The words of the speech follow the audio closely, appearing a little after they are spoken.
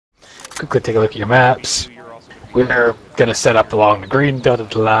quickly take a look at your maps. We're going to set up along the green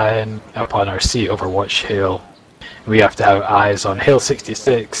dotted line up on our sea Overwatch hill. We have to have eyes on Hill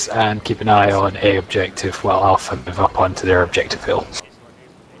 66 and keep an eye on A objective while Alpha move up onto their objective hill.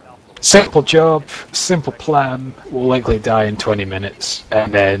 Simple job, simple plan, we'll likely die in 20 minutes,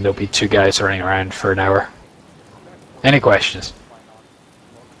 and then there'll be 2 guys running around for an hour. Any questions?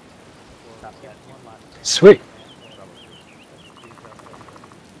 Sweet.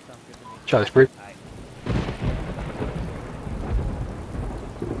 Charlie's brief.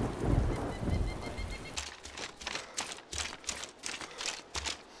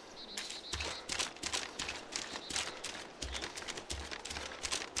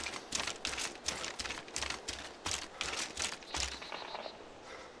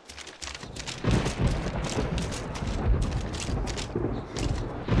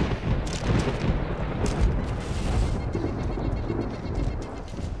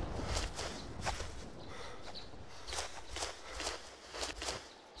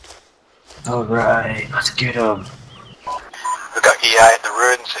 Alright, let's get them. We've got EI in the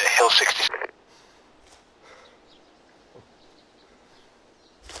ruins at Hill 66.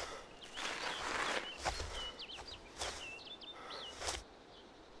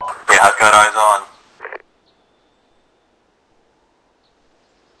 Yeah, I've got eyes on.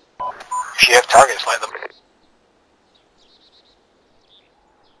 If you have targets, let them.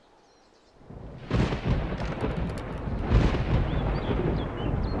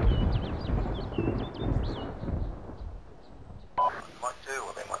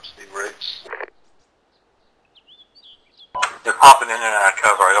 They're popping in and out of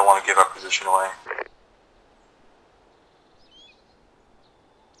cover. I don't want to give our position away.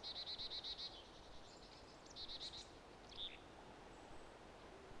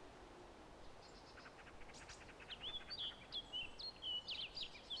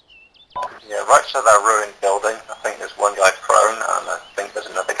 Yeah, right side of that ruined building. I think there's one guy prone, and I think there's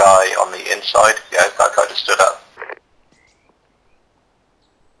another guy on the inside. Yeah, that guy just stood up.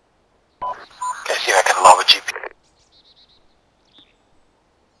 Okay, see if I can lob a GP.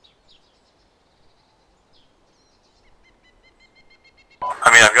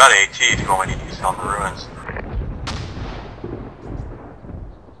 I mean, I've got AT if you want me to use it on the ruins.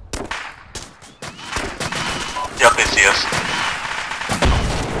 Yep, they see us.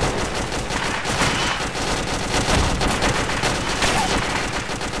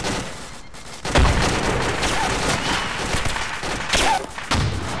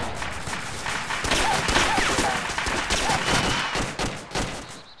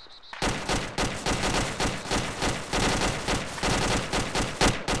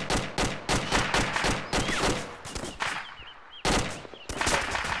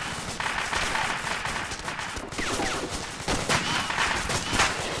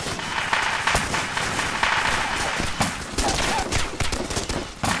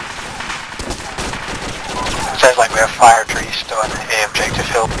 Sounds like we have fire trees still on the A objective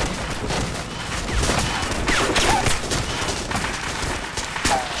hill.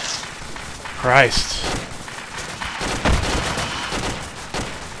 Christ.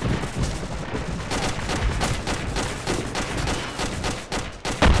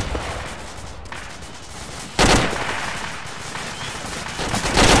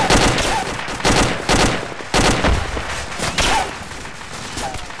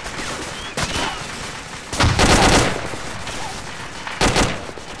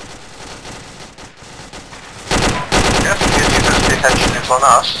 Attention is on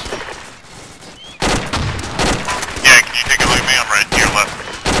us. Yeah, can you take a look at me? I'm right to your left.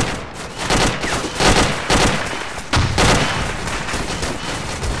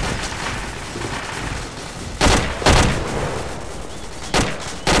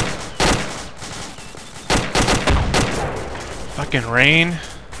 Fucking rain.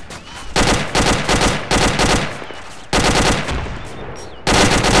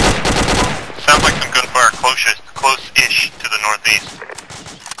 Sounds like some gunfire close-ish to the northeast.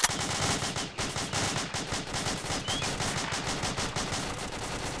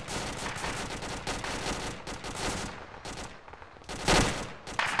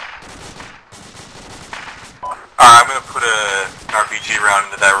 I'm gonna put an RPG round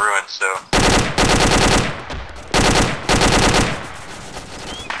into that ruin, so...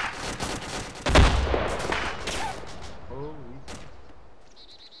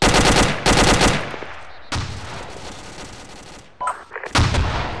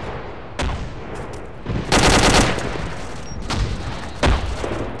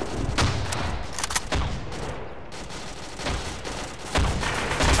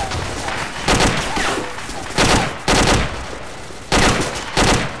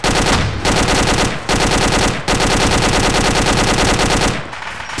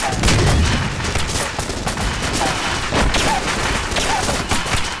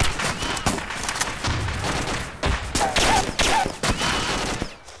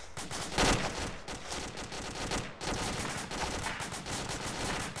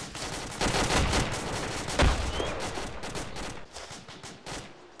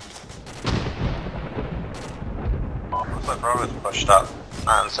 up,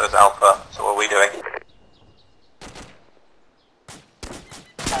 and so is Alpha. So what are we doing?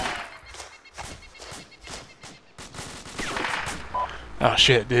 Oh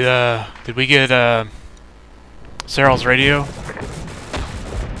shit! Did we get Cyril's radio?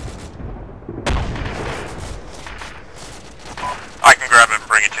 I can grab it and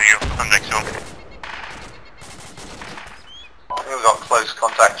bring it to you. I'm next to him. I think we've got close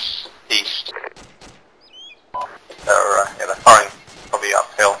contacts east. They're firing probably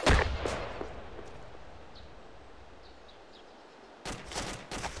uphill.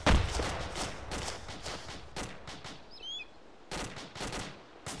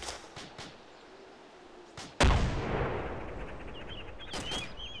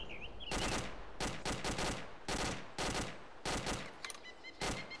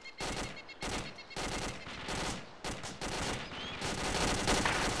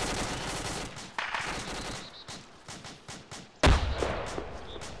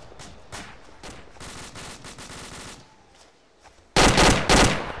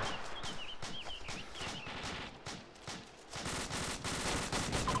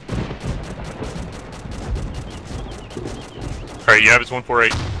 Alright, you have his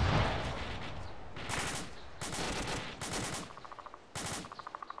 148.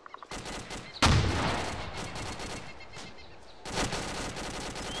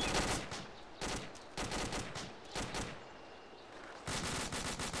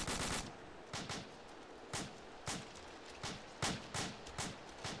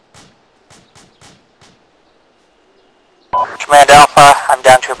 Command Alpha, I'm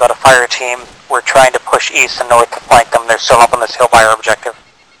down to about a fire team. We're trying to push east and north to flank them. They're still up on this hill by our objective.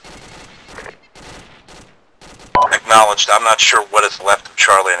 Acknowledged. I'm not sure what is left of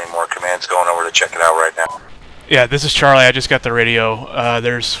Charlie anymore. Command's going over to check it out right now. Yeah, this is Charlie. I just got the radio.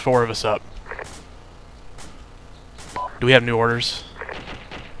 There's 4 of us up. Do we have new orders?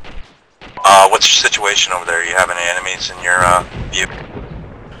 What's your situation over there? You have any enemies in your view?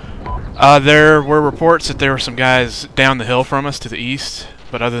 There were reports that there were some guys down the hill from us to the east,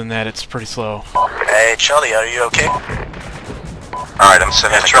 but other than that, it's pretty slow. Hey, Charlie, are you okay? Alright, I'm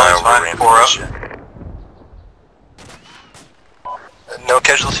sending a guy over to reinforce you. No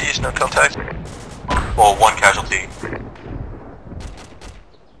casualties, no contact? Well, 1 casualty.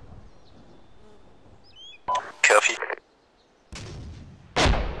 Copy.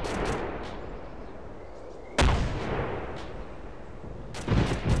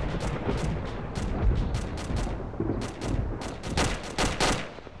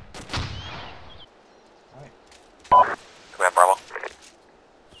 Command Bravo.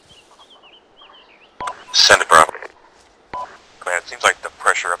 Send it, Bravo. Command, it seems like the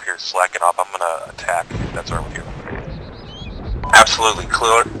pressure up here is slacking off. I'm gonna attack, if that's alright with you. Absolutely.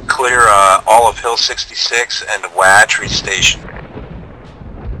 Clear all of Hill 66 and Watry Station.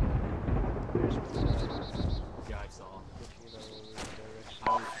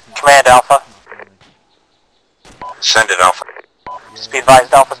 Command Alpha. Send it, Alpha. Speed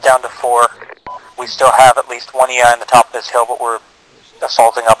advised, Alpha's down to 4. We still have at least 1 EI on the top of this hill, but we're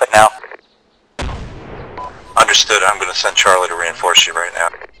assaulting up it now. Understood. I'm gonna send Charlie to reinforce you right now.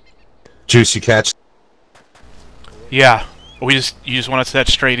 Juice, you catch? Yeah. You just want us to head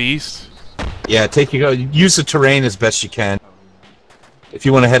straight east? Yeah, use the terrain as best you can. If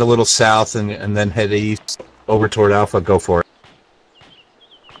you want to head a little south and then head east over toward Alpha, go for it.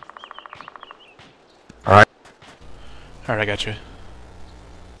 Alright. Alright, I got you.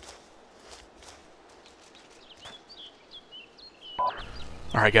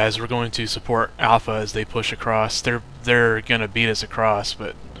 Alright guys, we're going to support Alpha as they push across. They're gonna beat us across,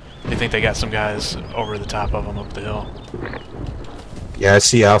 but they think they got some guys over the top of them up the hill. Yeah, I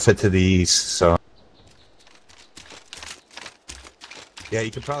see Alpha to the east, so... Yeah, you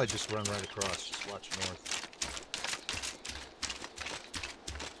could probably just run right across, just watch north.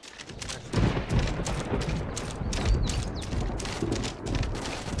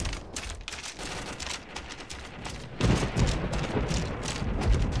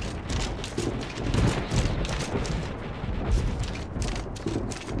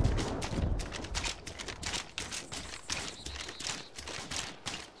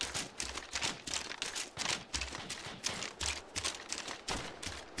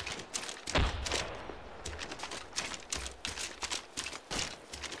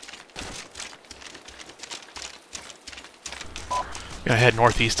 Gonna head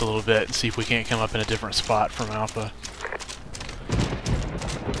northeast a little bit and see if we can't come up in a different spot from Alpha.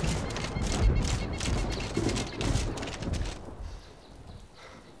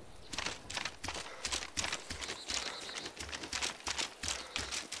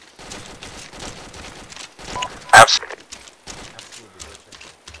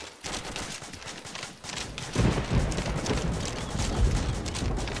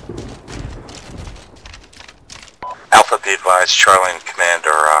 Alpha, be advised, Charlie and Command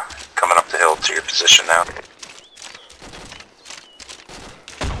are coming up the hill to your position now.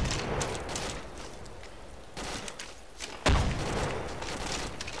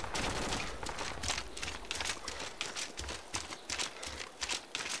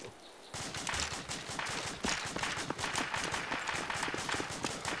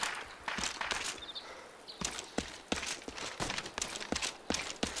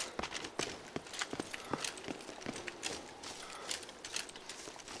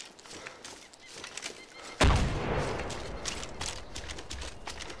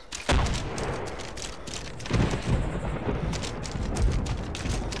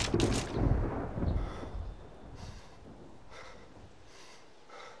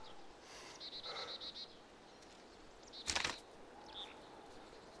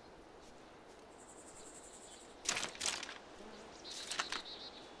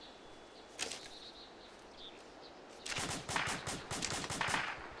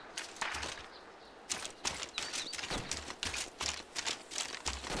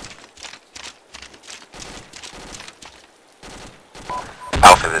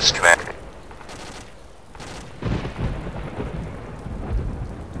 Alpha, this is Command.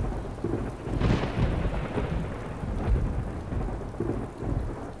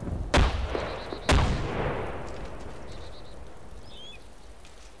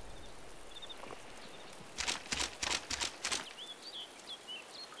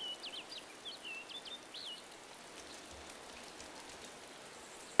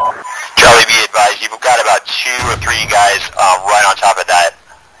 Charlie, be advised, you've got about 2 or 3 guys right on top of that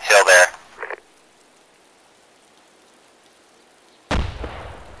hill there.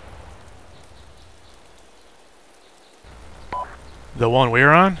 The one we're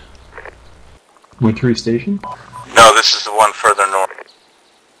on? Wintery Station? No, this is the one further north.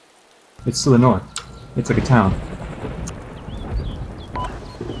 It's to the north. It's like a town.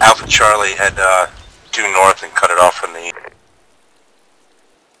 Alpha Charlie head due north and cut it off from the east.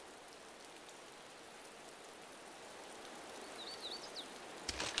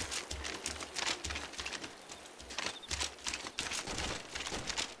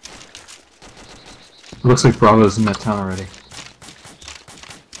 It looks like Bravo's in that town already.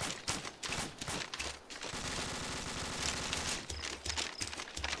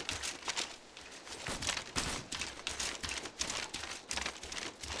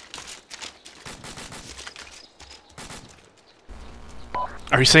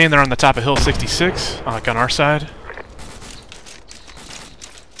 Are you saying they're on the top of Hill 66, like on our side?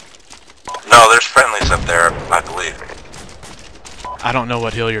 No, there's friendlies up there, I believe. I don't know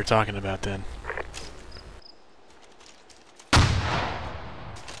what hill you're talking about then.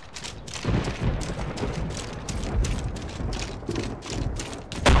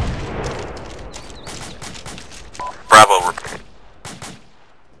 Bravo.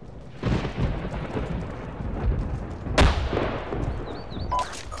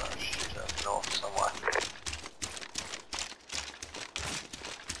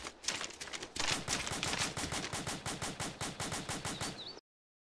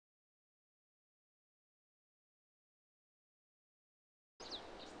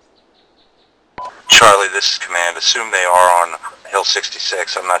 Charlie, this is Command. Assume they are on Hill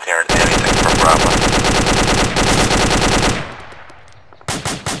 66. I'm not hearing anything from Bravo.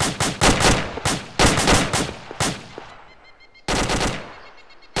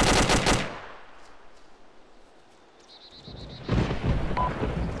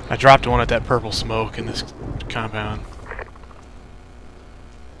 I dropped one at that purple smoke in this compound.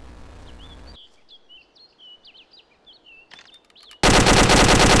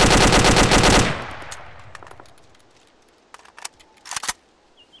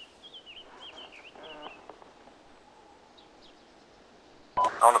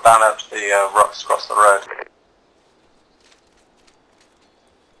 I want to bound up to the rocks across the road.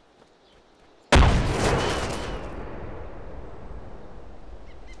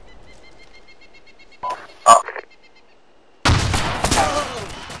 Oh.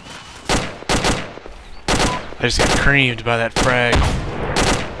 I just got creamed by that frag.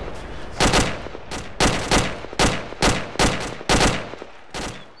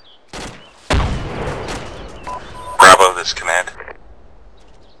 Bravo, this Command.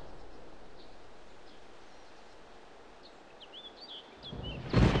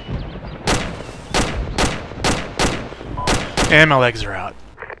 And my legs are out.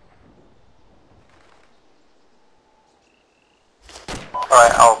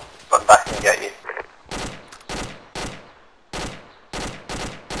 Alright, I'll run back and get you.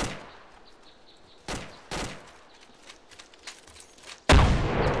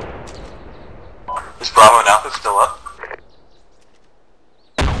 Is Bravo and Alpha still up?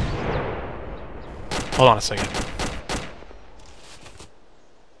 Hold on a second.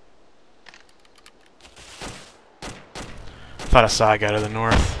 Thought I saw a guy to the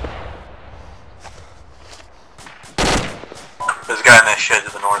north. There's a guy in that shed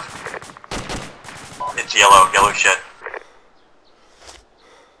to the north. It's yellow shed.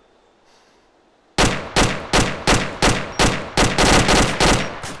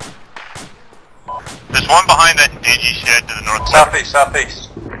 There's one behind that dingy shed to the northwest. Southeast.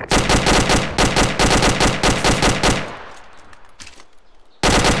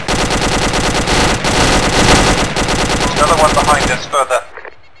 Another one behind us further.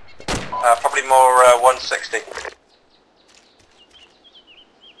 Probably more 160.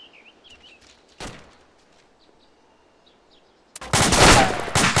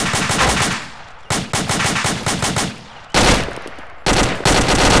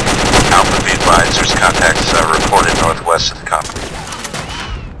 Alpha, be advised, there's contacts reported northwest of the copper.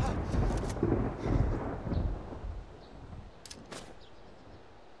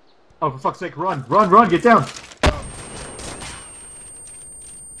 Oh, for fuck's sake, run, run, run, get down!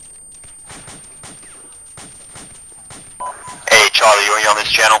 Hey, Charlie, are you on this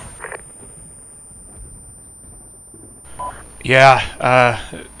channel? Yeah,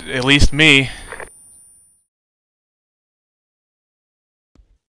 at least me.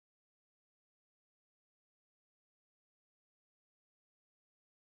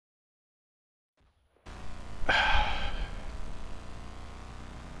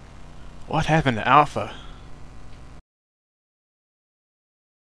 What happened to Alpha?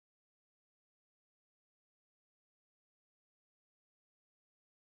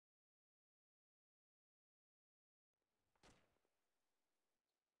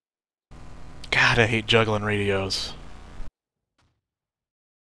 God, I hate juggling radios.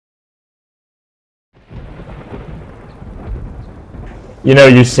 You know,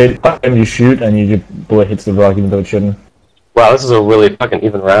 you sit and you shoot, and your bullet hits the rock even though it shouldn't. Wow, this is a really fucking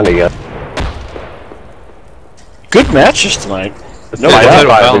even round again. Good matches tonight. No,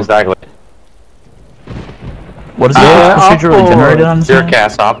 I exactly. What is the procedurally generated on this? Your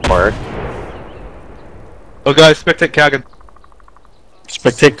cast op part. Oh, guys, spectate Kagan.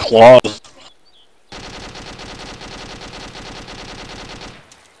 Spectate claws.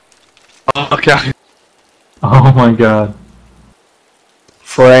 Okay. Oh my god.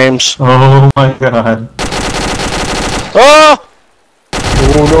 Frames. Oh my god. Oh!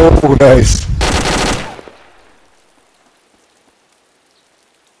 Oh no, nice.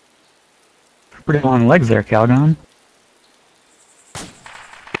 Pretty long legs there, Calgon.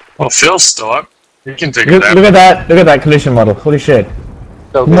 Well, Phil's still up. You can take Look at that collision model. Holy shit.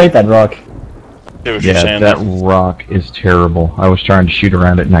 Who made that rock? Yeah, that rock is terrible. I was trying to shoot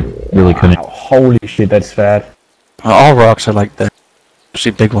around it and I really couldn't. Holy shit, that's fat. All rocks are like that.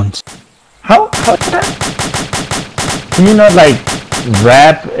 Especially big ones. How can you not, like,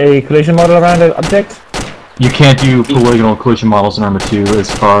 wrap a collision model around an object? You can't do polygonal collision models in Arma 2 as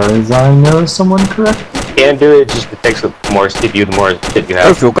far as I know. Is someone correct? You can do it, just it takes more CPU the more shit you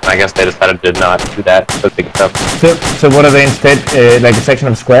have. I guess they decided to not do that, so big stuff. So what are they instead, like a section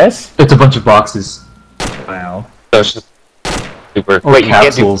of squares? It's a bunch of boxes. Wow. So it's just super... Or Wait,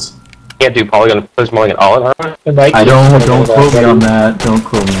 capsules. you can't do polygon, collision modeling at all in Arma? I don't quote me on that. Don't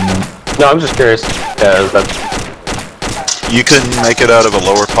quote me on that. No, I'm just curious, because that's... You couldn't make it out of a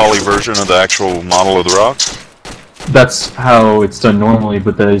lower poly version of the actual model of the rock? That's how it's done normally,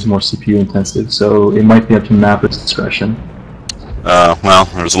 but that is more CPU intensive, so it might be up to mapper's discretion. Well,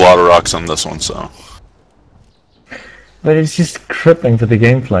 there's a lot of rocks on this one, so... But it's just crippling for the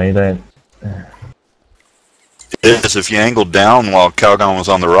gameplay that... It is. If you angled down while Calgon was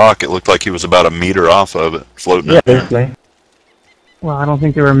on the rock, it looked like he was about a meter off of it, floating. Yeah, basically. Well, I don't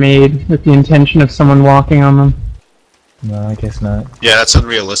think they were made with the intention of someone walking on them. No, I guess not. Yeah, that's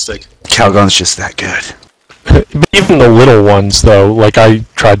unrealistic. Calgon's just that good. But even the little ones, though, like I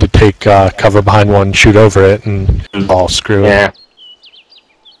tried to take cover behind one, shoot over it, and all screw it. Yeah.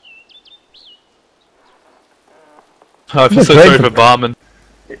 Oh, I feel so sorry for bombing.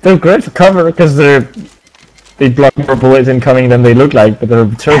 They're great for cover because they block more bullets incoming than they look like, but they're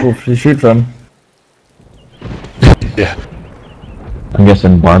terrible to shoot from. Yeah. I'm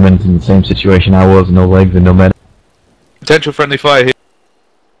guessing Barman's in the same situation I was, no legs and no medic. Potential friendly fire here.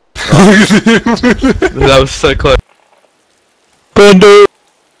 That was so close. Bender!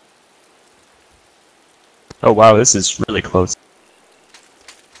 Oh wow, this is really close.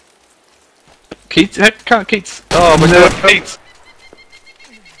 Keats? Heck, can't Keats. Oh my god, Keats!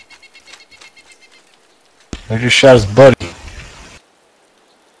 I just shot his buddy.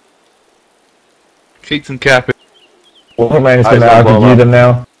 Keats and Cappy. Waterman is gonna out-view them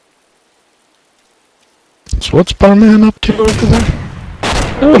now. What's Barman up to over there?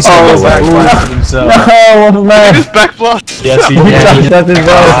 He's gonna back blast himself. No, man. He just back blocked. Yes, he Yeah, did. that's his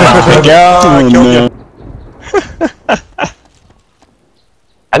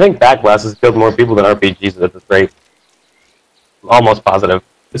I think backblast has killed more people than RPGs at this rate. I'm almost positive.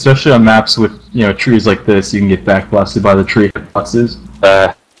 Especially on maps with, you know, trees like this, you can get backblasted by the tree boxes.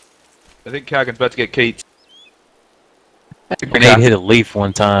 I think Calgon's about to get Kate. The grenade hit a leaf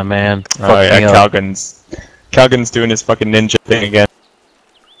one time, man. Oh yeah, Calgon's doing his fucking ninja thing again.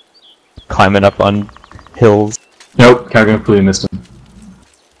 Climbing up on hills. Nope, Calgon completely missed him.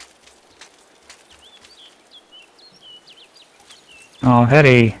 Oh,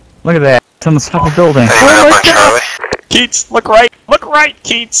 Hetty, look at that. It's on the top of the building. Oh my God. Keats, look right! Look right,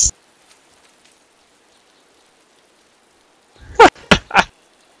 Keats!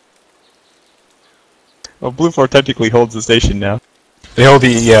 Well, Blue 4 technically holds the station now. They hold the,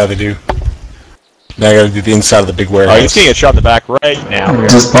 yeah, they do. Now I gotta do the inside of the big warehouse. Oh, he's getting a shot in the back right now.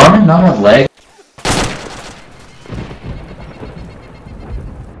 Does Barman not have legs?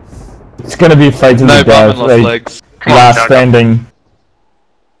 It's gonna be fighting No, the guys. Barman lost legs. Last standing.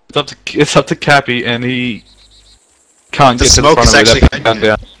 It's up to Cappy, and he can't The get to the smoke front is of it. actually Down,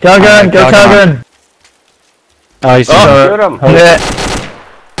 down. Calgon, go Calgon! Oh, he's shoot him!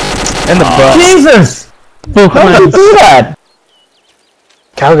 In the butt. Jesus! How did you do that?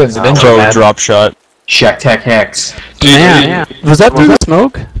 Calgon's an ninja, Pro man. drop shot. Shack Tech Hex. Man, Was that through the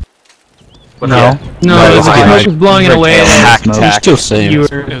smoke? No. No, No, it's the behind. smoke was blowing it away. Hack And tack. Still saying. you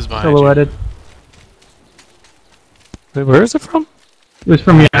It were It was behind silhouetted. Wait, where is it from? It was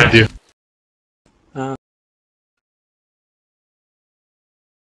from you.